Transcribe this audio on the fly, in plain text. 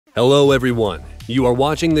Hello everyone, you are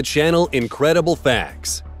watching the channel Incredible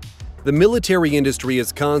Facts. The military industry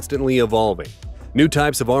is constantly evolving. New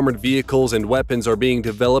types of armored vehicles and weapons are being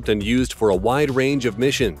developed and used for a wide range of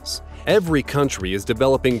missions. Every country is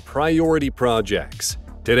developing priority projects.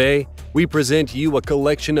 Today, we present you a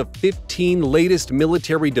collection of 15 latest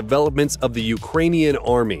military developments of the Ukrainian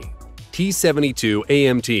Army. T-72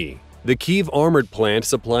 AMT. The Kyiv Armored Plant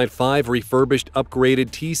supplied 5 refurbished upgraded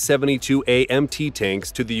T-72 AMT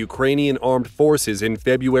tanks to the Ukrainian Armed Forces in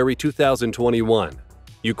February 2021.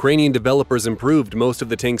 Ukrainian developers improved most of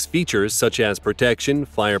the tank's features such as protection,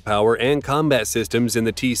 firepower, and combat systems in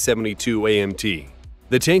the T-72 AMT.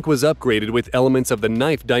 The tank was upgraded with elements of the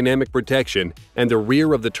knife dynamic protection, and the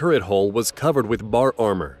rear of the turret hull was covered with bar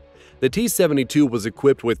armor. The T-72 was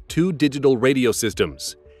equipped with 2 digital radio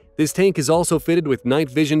systems. This tank is also fitted with night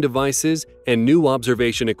vision devices and new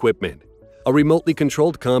observation equipment. A remotely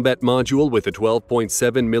controlled combat module with a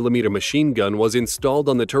 12.7mm machine gun was installed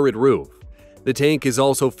on the turret roof. The tank is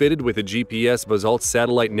also fitted with a GPS Basalt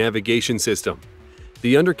satellite navigation system.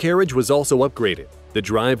 The undercarriage was also upgraded. The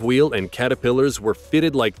drive wheel and caterpillars were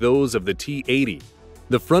fitted like those of the T-80.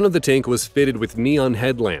 The front of the tank was fitted with neon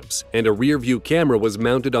headlamps, and a rear-view camera was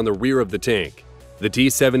mounted on the rear of the tank. The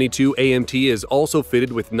T-72 AMT is also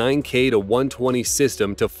fitted with 9K to 120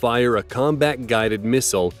 system to fire a combat-guided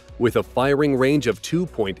missile with a firing range of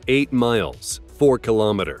 2.8 miles, 4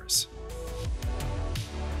 kilometers.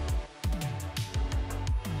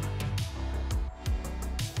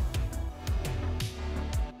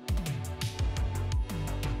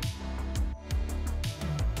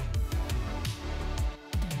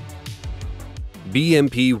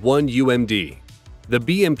 BMP-1 The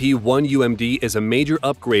BMP-1 UMD is a major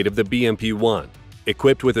upgrade of the BMP-1.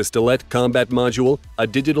 Equipped with a Stilet combat module, a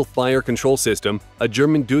digital fire control system, a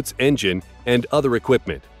German Deutz engine, and other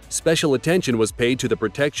equipment, special attention was paid to the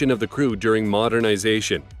protection of the crew during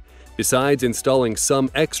modernization. Besides installing some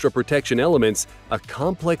extra protection elements, a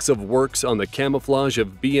complex of works on the camouflage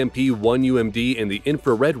of BMP-1 UMD in the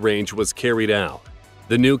infrared range was carried out.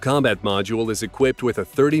 The new combat module is equipped with a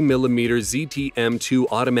 30mm ZTM-2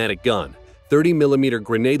 automatic gun, 30mm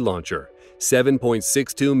grenade launcher,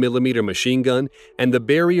 7.62mm machine gun, and the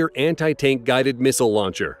Barrier anti-tank guided missile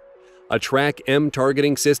launcher. A Track-M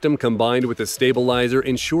targeting system combined with a stabilizer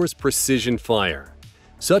ensures precision fire.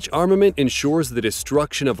 Such armament ensures the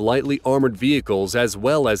destruction of lightly armored vehicles as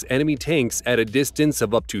well as enemy tanks at a distance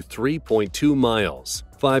of up to 3.2 miles,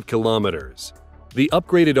 5 kilometers. The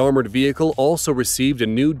upgraded armored vehicle also received a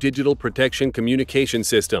new digital protection communication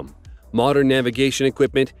system, modern navigation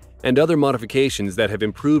equipment, and other modifications that have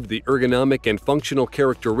improved the ergonomic and functional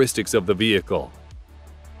characteristics of the vehicle.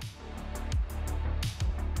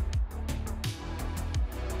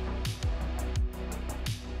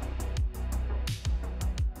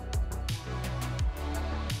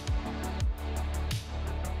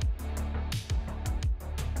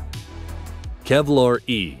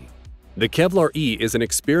 Kevlar-E. The Kevlar-E is an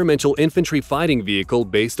experimental infantry fighting vehicle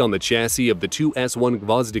based on the chassis of the Tu-S1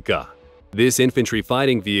 Gvozdika. This infantry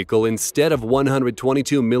fighting vehicle, instead of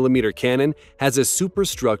 122mm cannon, has a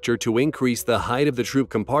superstructure to increase the height of the troop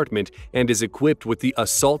compartment and is equipped with the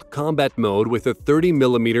assault combat mode with a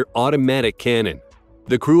 30mm automatic cannon.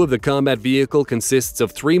 The crew of the combat vehicle consists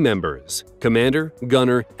of 3 members: commander,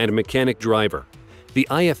 gunner, and mechanic driver. The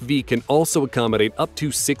IFV can also accommodate up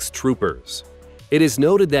to 6 troopers. It is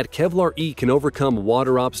noted that Kevlar-E can overcome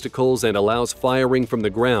water obstacles and allows firing from the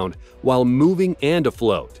ground while moving and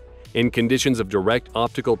afloat, in conditions of direct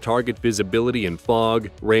optical target visibility in fog,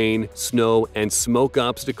 rain, snow, and smoke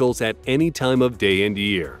obstacles at any time of day and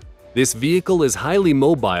year. This vehicle is highly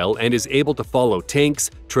mobile and is able to follow tanks,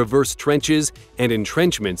 traverse trenches, and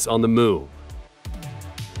entrenchments on the move.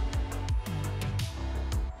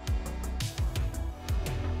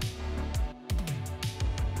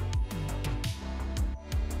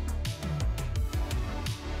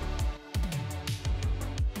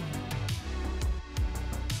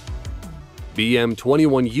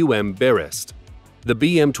 BM-21UM Berest. The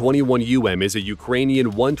BM-21UM is a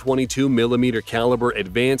Ukrainian 122mm caliber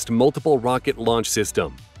advanced multiple rocket launch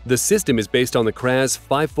system. The system is based on the Kraz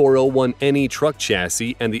 5401NE truck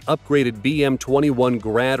chassis and the upgraded BM-21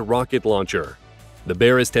 Grad rocket launcher. The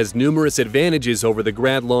Berest has numerous advantages over the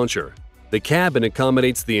Grad launcher. The cabin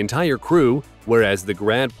accommodates the entire crew, whereas the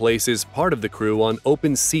Grad places part of the crew on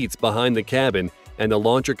open seats behind the cabin, and the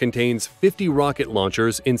launcher contains 50 rocket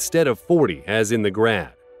launchers instead of 40 as in the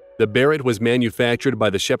Grad. The Berest was manufactured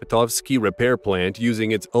by the Shepetovsky repair plant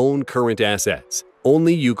using its own current assets.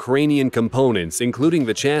 Only Ukrainian components, including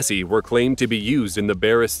the chassis, were claimed to be used in the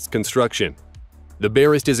Berest's construction. The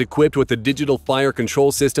Barist is equipped with a digital fire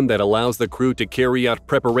control system that allows the crew to carry out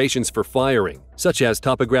preparations for firing, such as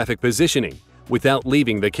topographic positioning, without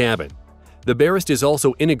leaving the cabin. The Barist is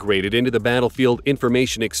also integrated into the Battlefield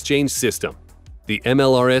Information Exchange System. The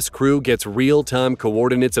MLRS crew gets real-time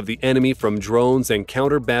coordinates of the enemy from drones and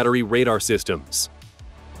counter-battery radar systems.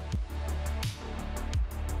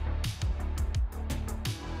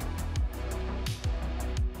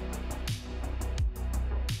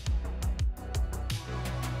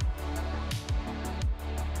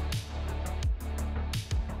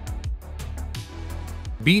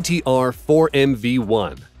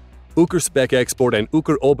 BTR-4MV1. Ukr Export and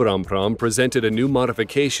Ukr Oberampraam presented a new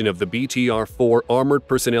modification of the BTR-4 armored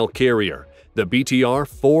personnel carrier, the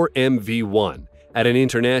BTR-4MV1, at an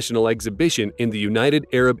international exhibition in the United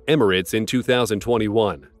Arab Emirates in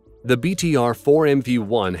 2021. The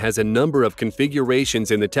BTR-4MV1 has a number of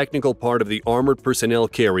configurations in the technical part of the armored personnel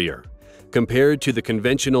carrier. Compared to the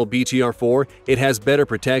conventional BTR-4, it has better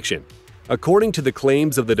protection. According to the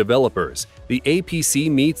claims of the developers, the APC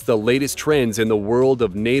meets the latest trends in the world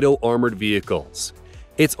of NATO armored vehicles.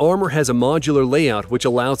 Its armor has a modular layout which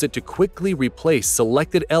allows it to quickly replace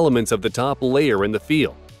selected elements of the top layer in the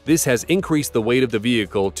field. This has increased the weight of the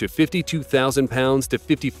vehicle to 52,000 pounds to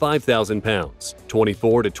 55,000 pounds,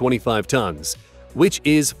 24 to 25 tons, which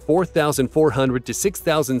is 4,400 to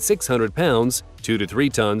 6,600 pounds, 2 to 3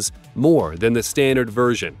 tons, more than the standard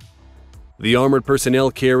version. The armored personnel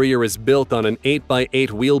carrier is built on an 8x8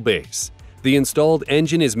 wheelbase. The installed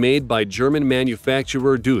engine is made by German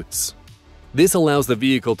manufacturer Deutz. This allows the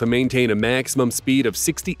vehicle to maintain a maximum speed of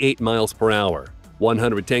 68 miles per hour,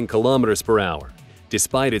 110 kilometers per hour,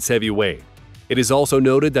 despite its heavy weight. It is also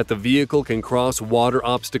noted that the vehicle can cross water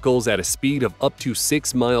obstacles at a speed of up to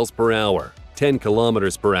 6 miles per hour, 10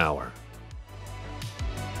 kilometers per hour.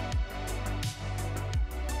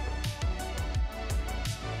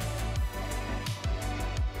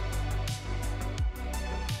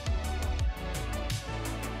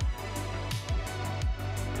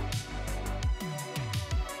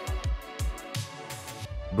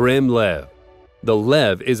 Brem Lev. The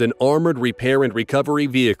Lev is an armored repair and recovery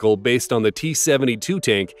vehicle based on the T-72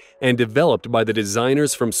 tank and developed by the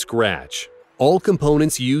designers from scratch. All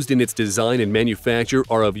components used in its design and manufacture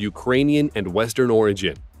are of Ukrainian and Western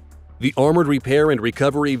origin. The armored repair and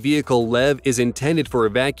recovery vehicle Lev is intended for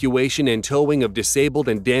evacuation and towing of disabled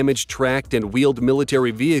and damaged tracked and wheeled military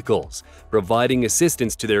vehicles, providing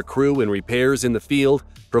assistance to their crew in repairs in the field,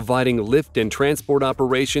 providing lift and transport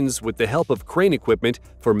operations with the help of crane equipment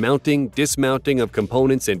for mounting, dismounting of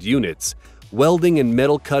components and units, welding and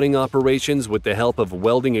metal cutting operations with the help of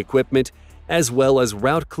welding equipment, as well as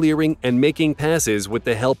route clearing and making passes with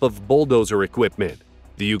the help of bulldozer equipment.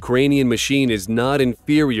 The Ukrainian machine is not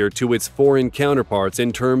inferior to its foreign counterparts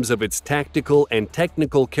in terms of its tactical and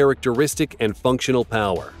technical characteristic and functional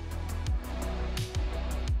power.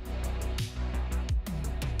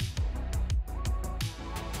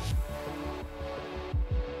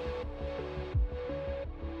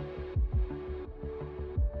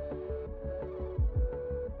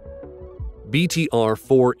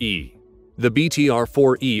 BTR-4E. The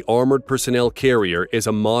BTR-4E armored personnel carrier is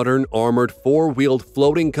a modern, armored, four-wheeled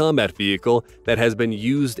floating combat vehicle that has been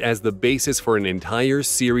used as the basis for an entire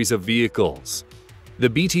series of vehicles. The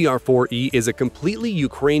BTR-4E is a completely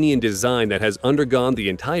Ukrainian design that has undergone the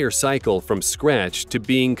entire cycle from scratch to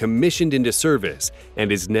being commissioned into service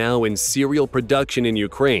and is now in serial production in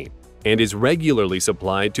Ukraine, and is regularly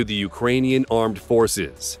supplied to the Ukrainian armed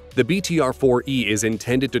forces. The BTR-4E is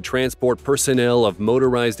intended to transport personnel of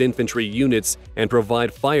motorized infantry units and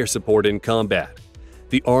provide fire support in combat.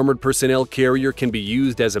 The armored personnel carrier can be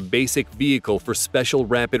used as a basic vehicle for special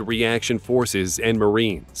rapid reaction forces and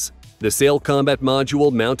Marines. The sail combat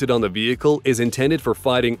module mounted on the vehicle is intended for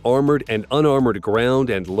fighting armored and unarmored ground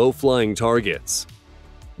and low-flying targets.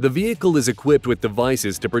 The vehicle is equipped with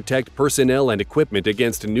devices to protect personnel and equipment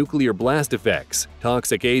against nuclear blast effects,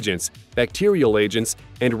 toxic agents, bacterial agents,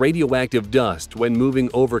 and radioactive dust when moving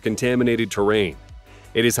over contaminated terrain.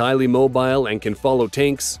 It is highly mobile and can follow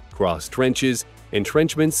tanks, cross trenches,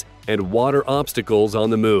 entrenchments, and water obstacles on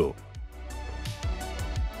the move.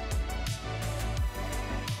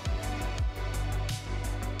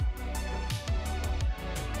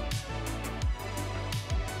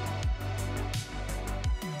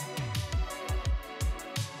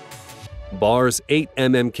 Bars 8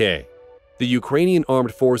 MMK. The Ukrainian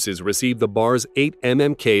Armed Forces received the Bars 8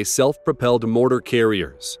 MMK self-propelled mortar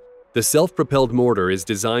carriers. The self-propelled mortar is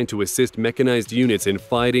designed to assist mechanized units in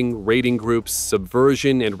fighting, raiding groups,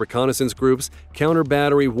 subversion and reconnaissance groups,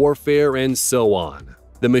 counter-battery warfare, and so on.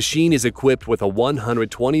 The machine is equipped with a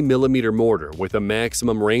 120mm mortar with a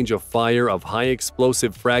maximum range of fire of high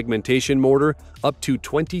explosive fragmentation mortar up to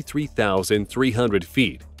 23,300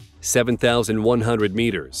 feet, 7,100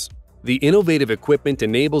 meters. The innovative equipment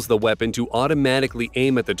enables the weapon to automatically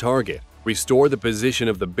aim at the target, restore the position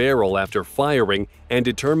of the barrel after firing, and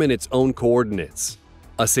determine its own coordinates.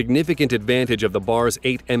 A significant advantage of the BAR's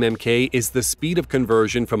 8mmK is the speed of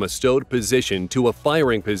conversion from a stowed position to a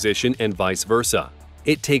firing position and vice versa.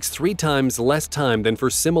 It takes 3 times less time than for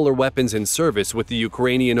similar weapons in service with the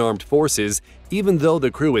Ukrainian armed forces, even though the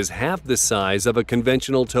crew is half the size of a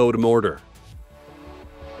conventional towed mortar.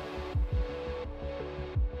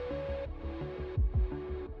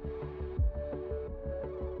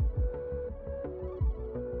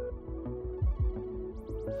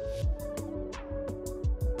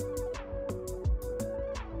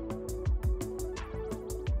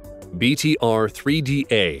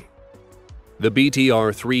 BTR-3DA. The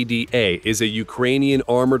BTR-3DA is a Ukrainian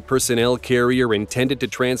armored personnel carrier intended to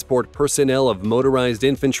transport personnel of motorized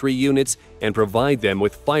infantry units and provide them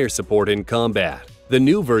with fire support in combat. The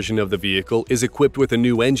new version of the vehicle is equipped with a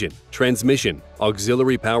new engine, transmission,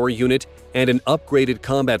 auxiliary power unit, and an upgraded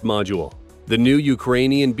combat module. The new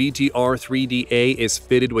Ukrainian BTR-3DA is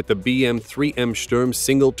fitted with the BM-3M Sturm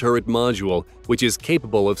single-turret module, which is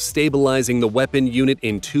capable of stabilizing the weapon unit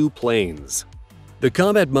in 2 planes. The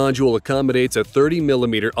combat module accommodates a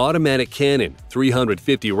 30mm automatic cannon,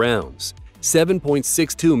 350 rounds,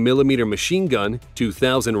 7.62mm machine gun,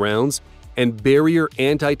 2,000 rounds, and barrier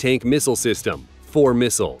anti-tank missile system, 4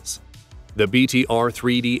 missiles. The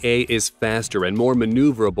BTR-3DA is faster and more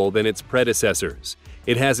maneuverable than its predecessors.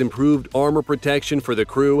 It has improved armor protection for the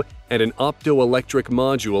crew and an optoelectric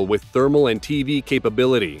module with thermal and TV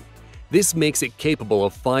capability. This makes it capable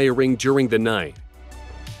of firing during the night.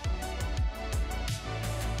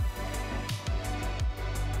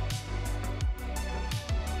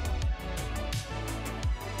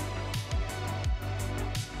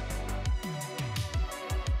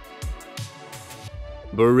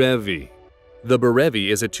 Burevy. The Burevy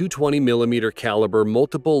is a 220mm caliber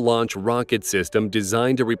multiple-launch rocket system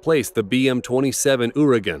designed to replace the BM-27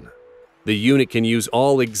 Uragan. The unit can use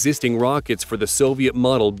all existing rockets for the Soviet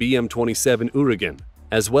model BM-27 Uragan,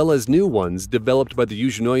 as well as new ones developed by the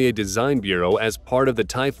Yuzhnoye Design Bureau as part of the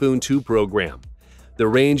Typhoon II program. The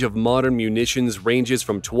range of modern munitions ranges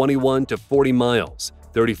from 21 to 40 miles,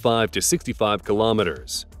 35 to 65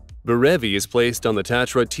 kilometers. Burevy is placed on the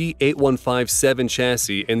Tatra T8157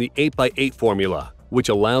 chassis in the 8x8 formula, which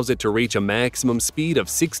allows it to reach a maximum speed of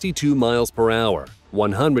 62 miles per hour,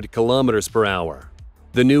 100 kilometers per hour.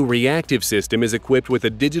 The new reactive system is equipped with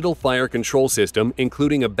a digital fire control system,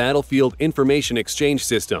 including a battlefield information exchange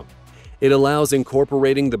system. It allows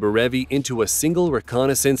incorporating the Burevy into a single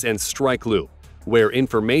reconnaissance and strike loop, where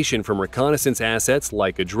information from reconnaissance assets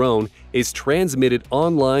like a drone is transmitted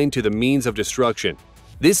online to the means of destruction.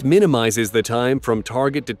 This minimizes the time from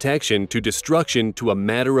target detection to destruction to a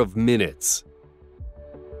matter of minutes.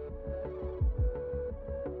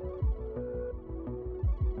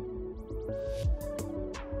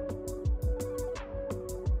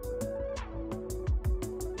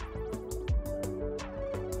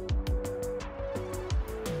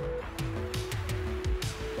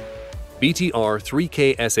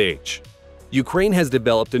 BTR-3KSH. Ukraine has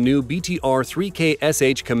developed a new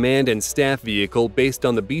BTR-3KSH command and staff vehicle based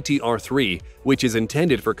on the BTR-3, which is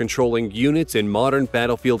intended for controlling units in modern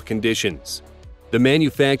battlefield conditions. The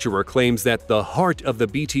manufacturer claims that the heart of the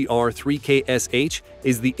BTR-3KSH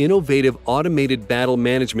is the innovative automated battle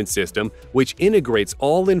management system, which integrates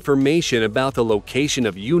all information about the location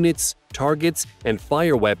of units, targets, and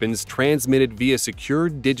fire weapons transmitted via secure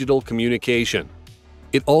digital communication.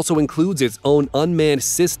 It also includes its own unmanned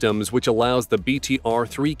systems, which allows the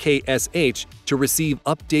BTR-3KSH to receive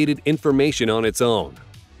updated information on its own.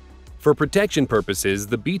 For protection purposes,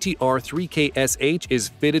 the BTR-3KSH is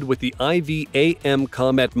fitted with the IVAM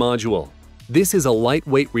combat module. This is a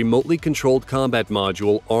lightweight remotely controlled combat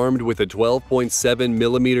module armed with a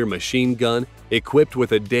 12.7mm machine gun, equipped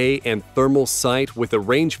with a day and thermal sight with a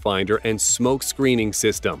rangefinder and smoke screening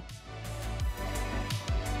system.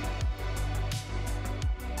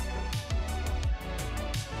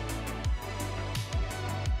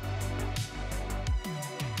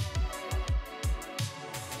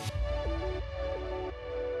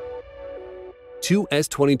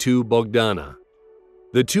 Tu-22 Bogdana.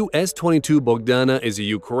 The Tu-22 Bogdana is a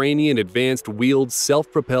Ukrainian advanced wheeled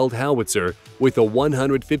self-propelled howitzer with a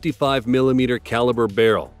 155mm caliber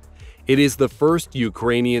barrel. It is the first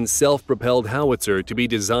Ukrainian self-propelled howitzer to be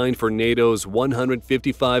designed for NATO's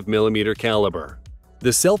 155mm caliber.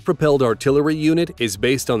 The self-propelled artillery unit is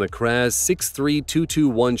based on the KRAS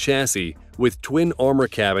 63221 chassis with twin armor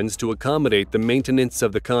cabins to accommodate the maintenance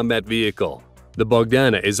of the combat vehicle. The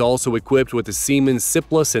Bogdana is also equipped with a Siemens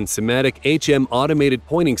Siplus and Simatic HM automated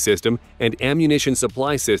pointing system and ammunition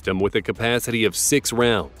supply system with a capacity of 6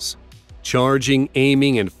 rounds. Charging,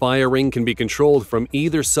 aiming, and firing can be controlled from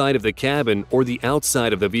either side of the cabin or the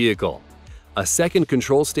outside of the vehicle. A second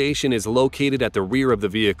control station is located at the rear of the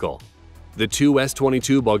vehicle. The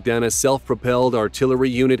 2S-22 Bogdana self-propelled artillery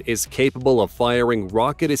unit is capable of firing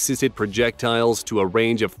rocket-assisted projectiles to a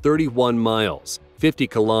range of 31 miles, 50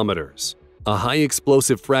 kilometers. A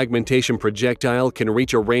high-explosive fragmentation projectile can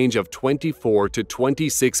reach a range of 24 to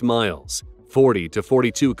 26 miles, 40 to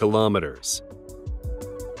 42 kilometers.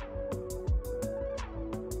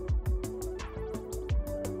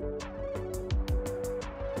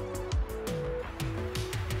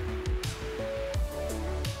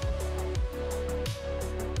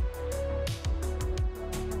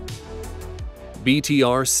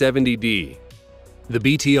 BTR-70D. The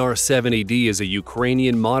BTR-70D is a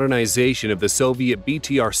Ukrainian modernization of the Soviet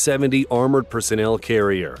BTR-70 armored personnel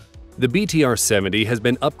carrier. The BTR-70 has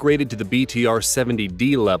been upgraded to the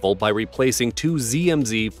BTR-70D level by replacing 2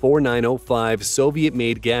 ZMZ-4905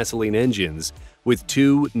 Soviet-made gasoline engines with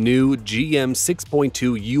 2 new GM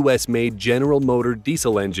 6.2 US-made General Motor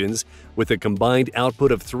diesel engines with a combined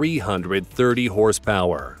output of 330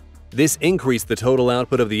 horsepower. This increased the total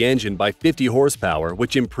output of the engine by 50 horsepower,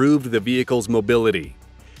 which improved the vehicle's mobility.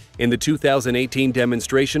 In the 2018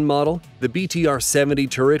 demonstration model, the BTR-70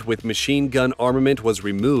 turret with machine gun armament was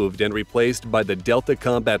removed and replaced by the Delta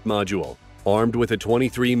Combat Module, armed with a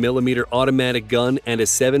 23mm automatic gun and a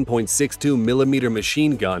 7.62mm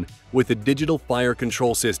machine gun with a digital fire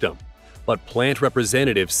control system. But plant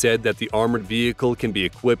representatives said that the armored vehicle can be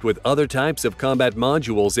equipped with other types of combat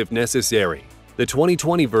modules if necessary. The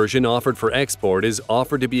 2020 version offered for export is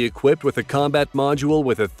offered to be equipped with a combat module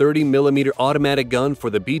with a 30mm automatic gun for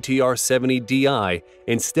the BTR-70DI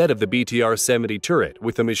instead of the BTR-70 turret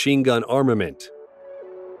with a machine gun armament.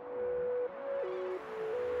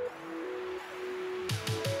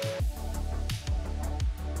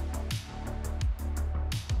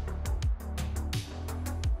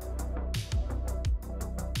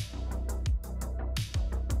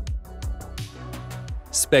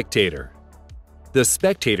 Spectator. The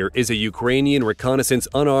Spectator is a Ukrainian reconnaissance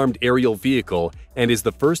unarmed aerial vehicle and is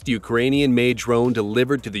the first Ukrainian-made drone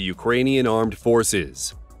delivered to the Ukrainian armed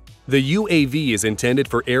forces. The UAV is intended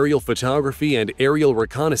for aerial photography and aerial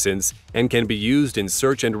reconnaissance and can be used in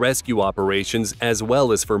search and rescue operations as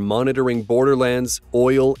well as for monitoring borderlands,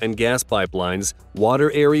 oil and gas pipelines,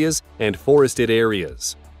 water areas, and forested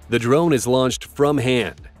areas. The drone is launched from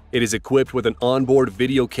hand. It is equipped with an onboard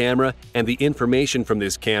video camera, and the information from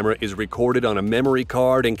this camera is recorded on a memory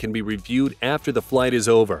card and can be reviewed after the flight is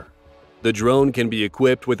over. The drone can be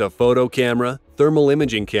equipped with a photo camera, thermal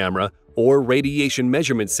imaging camera, or radiation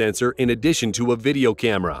measurement sensor in addition to a video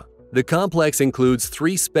camera. The complex includes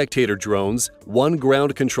 3 Spectator drones, 1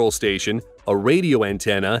 ground control station, a radio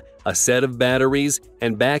antenna, a set of batteries,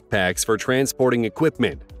 and backpacks for transporting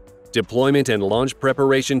equipment. Deployment and launch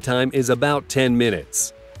preparation time is about 10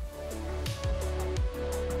 minutes.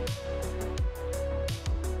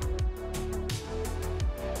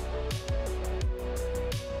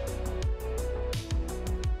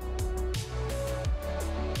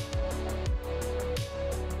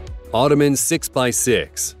 Ottoman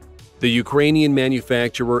 6x6. The Ukrainian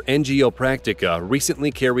manufacturer NGO Praktika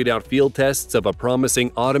recently carried out field tests of a promising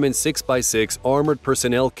Ottoman 6x6 armored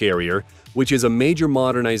personnel carrier, which is a major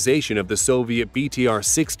modernization of the Soviet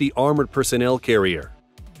BTR-60 armored personnel carrier.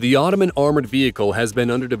 The Ottoman armored vehicle has been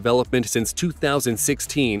under development since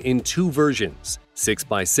 2016 in 2 versions,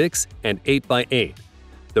 6x6 and 8x8.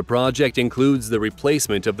 The project includes the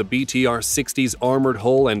replacement of the BTR-60's armored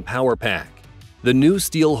hull and power pack. The new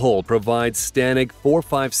steel hull provides Stanig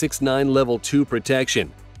 4569 Level 2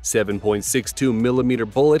 protection,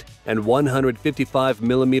 7.62mm bullet and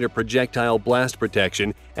 155mm projectile blast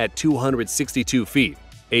protection at 262 feet,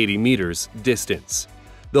 80 meters distance.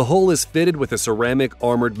 The hull is fitted with a ceramic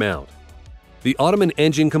armored mount. The Ottoman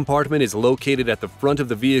engine compartment is located at the front of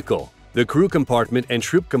the vehicle. The crew compartment and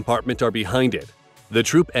troop compartment are behind it. The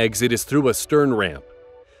troop exit is through a stern ramp.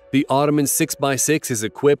 The Ottoman 6x6 is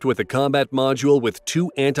equipped with a combat module with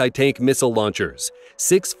 2 anti-tank missile launchers,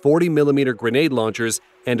 6 40mm grenade launchers,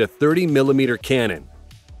 and a 30mm cannon.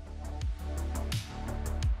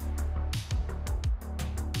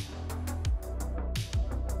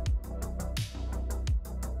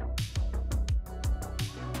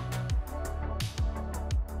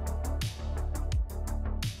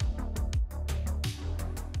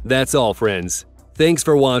 That's all, friends. Thanks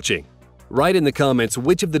for watching. Write in the comments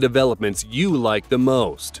which of the developments you like the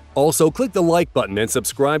most. Also, click the like button and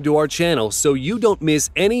subscribe to our channel so you don't miss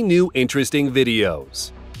any new interesting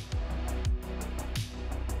videos.